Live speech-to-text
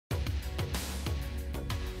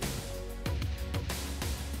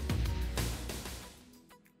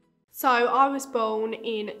So I was born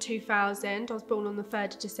in 2000. I was born on the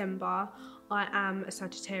 3rd of December. I am a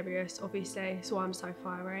Sagittarius, obviously, so I'm so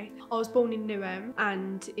fiery. I was born in Newham,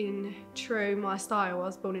 and in true my style, I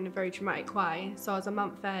was born in a very dramatic way. So I was a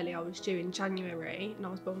month early. I was due in January, and I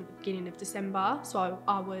was born at the beginning of December. So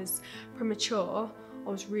I was premature. I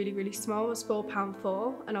was really, really small. I was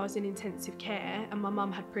 £4'4", and I was in intensive care, and my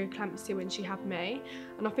mum had preeclampsia when she had me.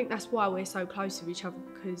 And I think that's why we're so close with each other,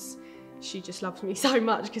 because she just loves me so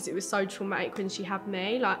much, because it was so traumatic when she had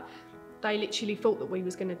me. Like, they literally thought that we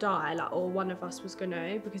was gonna die, like, or one of us was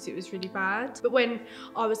gonna, because it was really bad. But when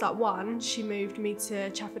I was like 1, she moved me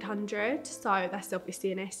to Chafford 100, so that's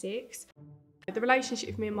obviously in Essex. The relationship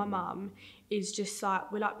with me and my mum is just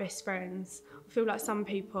like, we're like best friends. I feel like some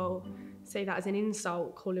people see that as an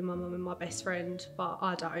insult, calling my mum and my best friend, but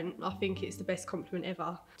I don't. I think it's the best compliment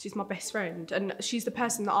ever. She's my best friend, and she's the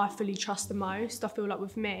person that I fully trust the most. I feel like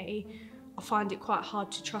with me, I find it quite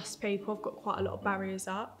hard to trust people. I've got quite a lot of barriers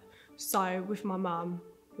up. So with my mum,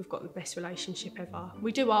 we've got the best relationship ever.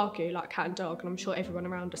 We do argue like cat and dog, and I'm sure everyone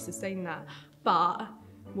around us has seen that, but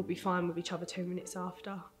we'll be fine with each other 2 minutes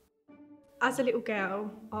after. As a little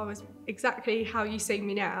girl, I was exactly how you see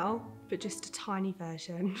me now, but just a tiny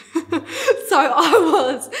version. So I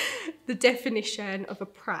was the definition of a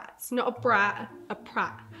prat. Not a brat, a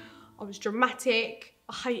prat. I was dramatic.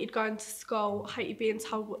 I hated going to school. I hated being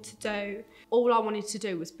told what to do. All I wanted to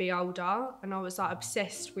do was be older, and I was like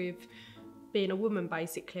obsessed with being a woman,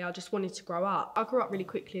 basically. I just wanted to grow up. I grew up really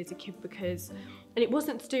quickly as a kid because, and it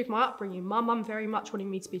wasn't to do with my upbringing. My mum very much wanted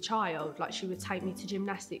me to be a child. Like, she would take me to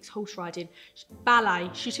gymnastics, horse riding, ballet.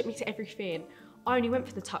 She took me to everything. I only went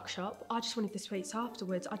for the tuck shop. I just wanted the sweets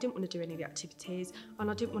afterwards. I didn't want to do any of the activities,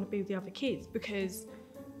 and I didn't want to be with the other kids because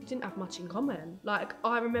we didn't have much in common. Like,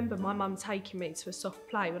 I remember my mum taking me to a soft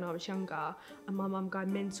play when I was younger, and my mum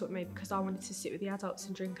going mental at me because I wanted to sit with the adults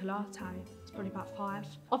and drink a latte. It's probably about 5.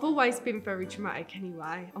 I've always been very dramatic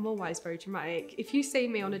anyway. I'm always very dramatic. If you see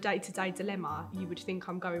me on a day-to-day dilemma, you would think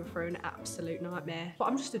I'm going through an absolute nightmare. But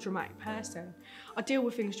I'm just a dramatic person. I deal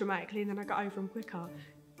with things dramatically and then I get over them quicker.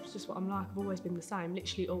 It's just what I'm like. I've always been the same,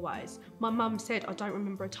 literally always. My mum said, I don't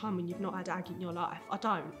remember a time when you've not had ag in your life. I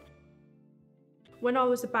don't. When I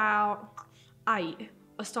was about 8,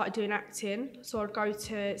 I started doing acting. So I'd go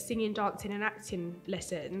to singing, dancing and acting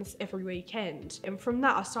lessons every weekend. And from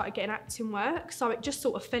that, I started getting acting work. So it just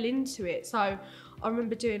sort of fell into it. So I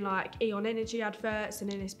remember doing like Eon Energy adverts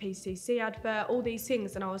and NSPCC advert, all these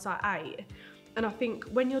things, and I was like 8. And I think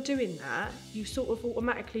when you're doing that, you sort of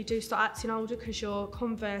automatically do start acting older because you're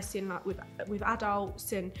conversing like with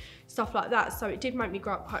adults and stuff like that. So it did make me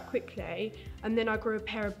grow up quite quickly. And then I grew a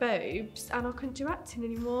pair of boobs and I couldn't do acting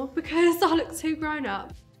anymore because I looked too grown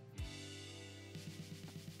up.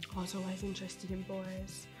 I was always interested in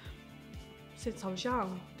boys since I was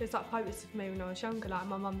young. There's like photos of me when I was younger, like at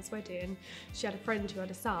my mum's wedding. She had a friend who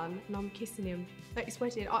had a son and I'm kissing him at his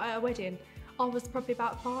wedding, at her wedding. I was probably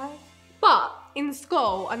about 5. But in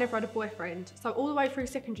school, I never had a boyfriend. So all the way through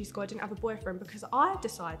secondary school, I didn't have a boyfriend because I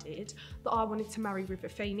decided that I wanted to marry River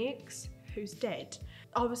Phoenix, who's dead.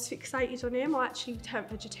 I was fixated on him. I actually turned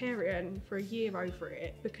vegetarian for a year over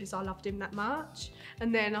it because I loved him that much.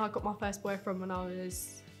 And then I got my first boyfriend when I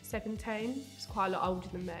was 17. He was quite a lot older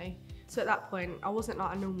than me. So at that point, I wasn't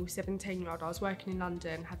like a normal 17-year-old. I was working in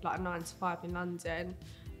London, had like a 9 to 5 in London.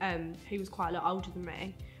 He was quite a lot older than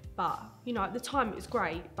me. But, you know, at the time it was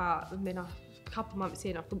great, but then a couple of months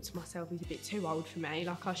in, I thought to myself, he's a bit too old for me.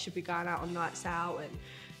 Like, I should be going out on nights out and,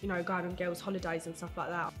 you know, going on girls' holidays and stuff like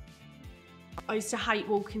that. I used to hate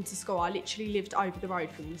walking to school. I literally lived over the road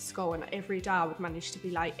from the school, and every day I would manage to be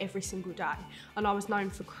late every single day. And I was known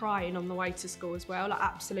for crying on the way to school as well, like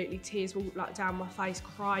absolutely tears all like down my face,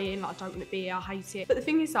 crying, like I don't want to be here, I hate it. But the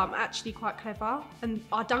thing is, I'm actually quite clever and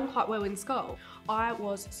I'd done quite well in school. I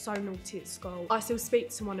was so naughty at school. I still speak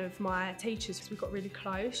to one of my teachers because we got really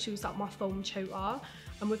close. She was like my form tutor,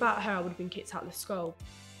 and without her I would have been kicked out of the school.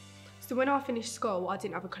 So when I finished school, I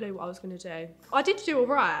didn't have a clue what I was going to do. I did do all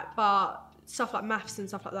right, but stuff like maths and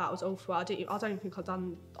stuff like that was awful. I don't think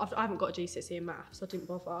I haven't got a GCSE in maths, I didn't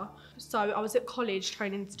bother. So I was at college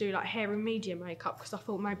training to do like hair and media makeup because I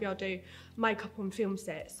thought maybe I'll do makeup on film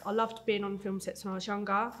sets. I loved being on film sets when I was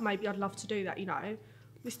younger. Maybe I'd love to do that, you know.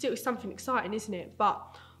 It's still something exciting, isn't it?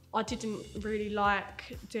 But I didn't really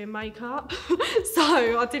like doing makeup.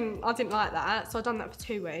 So I didn't like that. So I'd done that for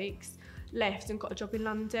 2 weeks, left and got a job in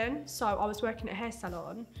London. So I was working at a hair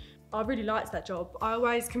salon. I really liked that job. I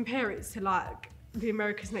always compare it to like the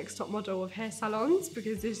America's Next Top Model of hair salons,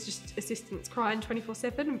 because there's just assistants crying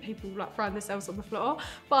 24/7 and people like throwing themselves on the floor.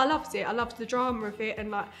 But I loved it. I loved the drama of it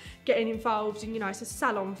and like getting involved. And you know, it's a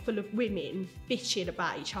salon full of women bitching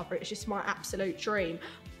about each other. It's just my absolute dream.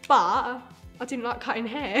 But I didn't like cutting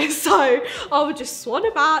hair, so I would just swan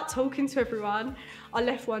about talking to everyone. I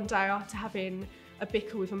left one day after having a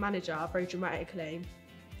bicker with a manager, very dramatically.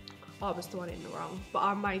 I was the one in the wrong, but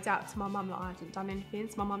I made out to my mum that I hadn't done anything.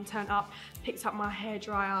 So my mum turned up, picked up my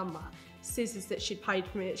hairdryer, my scissors that she'd paid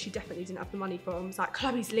for me that she definitely didn't have the money for, and was like,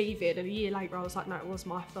 Chloe's leaving. And a year later I was like, no, it was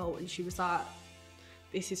my fault. And she was like,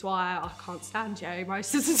 this is why I can't stand you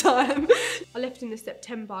most of the time. I left in the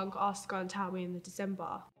September and got asked to go on TOWIE in the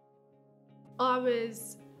December. I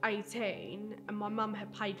was 18 and my mum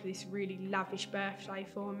had paid for this really lavish birthday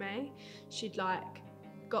for me. She'd like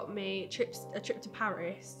got me a trip to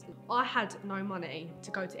Paris. I had no money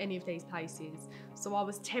to go to any of these places, so I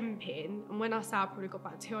was temping, and when I say I probably got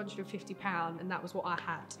about £250, and that was what I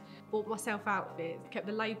had. Bought myself outfits, kept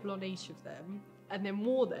the label on each of them, and then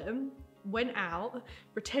wore them, went out,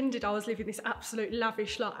 pretended I was living this absolute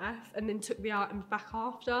lavish life, and then took the items back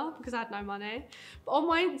after because I had no money. But on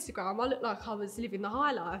my Instagram, I looked like I was living the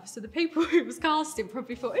high life, so the people who was casting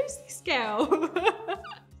probably thought, who's this girl?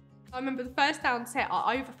 I remember the first day on set,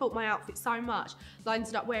 I overthought my outfit so much that I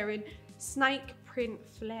ended up wearing snake print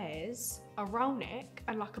flares, a roll neck,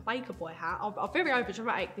 and like a baker boy hat. I'm very over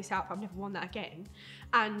dramatic, this outfit, I've never worn that again.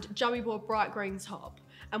 And Joey wore a bright green top.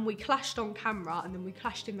 And we clashed on camera, and then we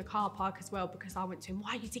clashed in the car park as well, because I went to him,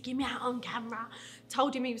 why are you digging me out on camera?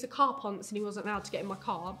 Told him he was a car ponce and he wasn't allowed to get in my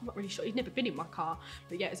car. I'm not really sure, he'd never been in my car.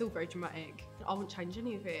 But yeah, it's all very dramatic. I wouldn't change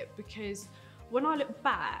any of it, because when I look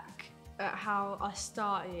back at how I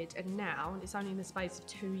started and now, and it's only in the space of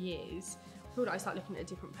 2 years, I feel like I start looking at a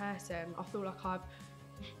different person. I feel like I've,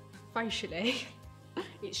 facially,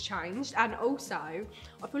 it's changed. And also,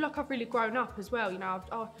 I feel like I've really grown up as well. You know,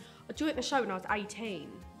 I joined the show when I was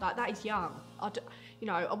 18. Like, that is young. You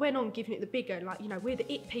know, I went on giving it the bigger, like, you know, we're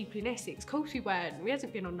the it people in Essex. Of course we weren't. We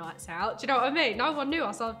hadn't been on nights out. Do you know what I mean? No one knew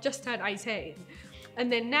us. I've just turned 18.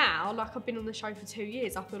 And then now, like, I've been on the show for 2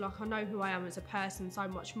 years. I feel like I know who I am as a person so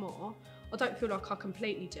much more. I don't feel like I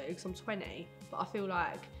completely do, because I'm 20. But I feel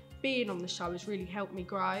like being on the show has really helped me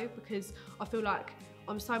grow, because I feel like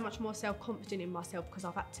I'm so much more self-confident in myself because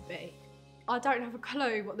I've had to be. I don't have a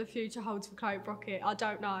clue what the future holds for Chloe Brockett. I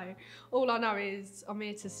don't know. All I know is I'm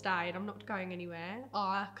here to stay and I'm not going anywhere.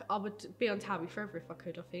 I would be on TOWIE forever if I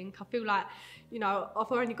could, I think. I feel like, you know,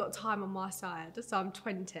 I've only got time on my side, so I'm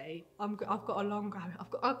 20. I've got a long go.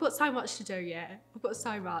 I've got so much to do yet. I've got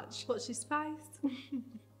so much. Watch this space.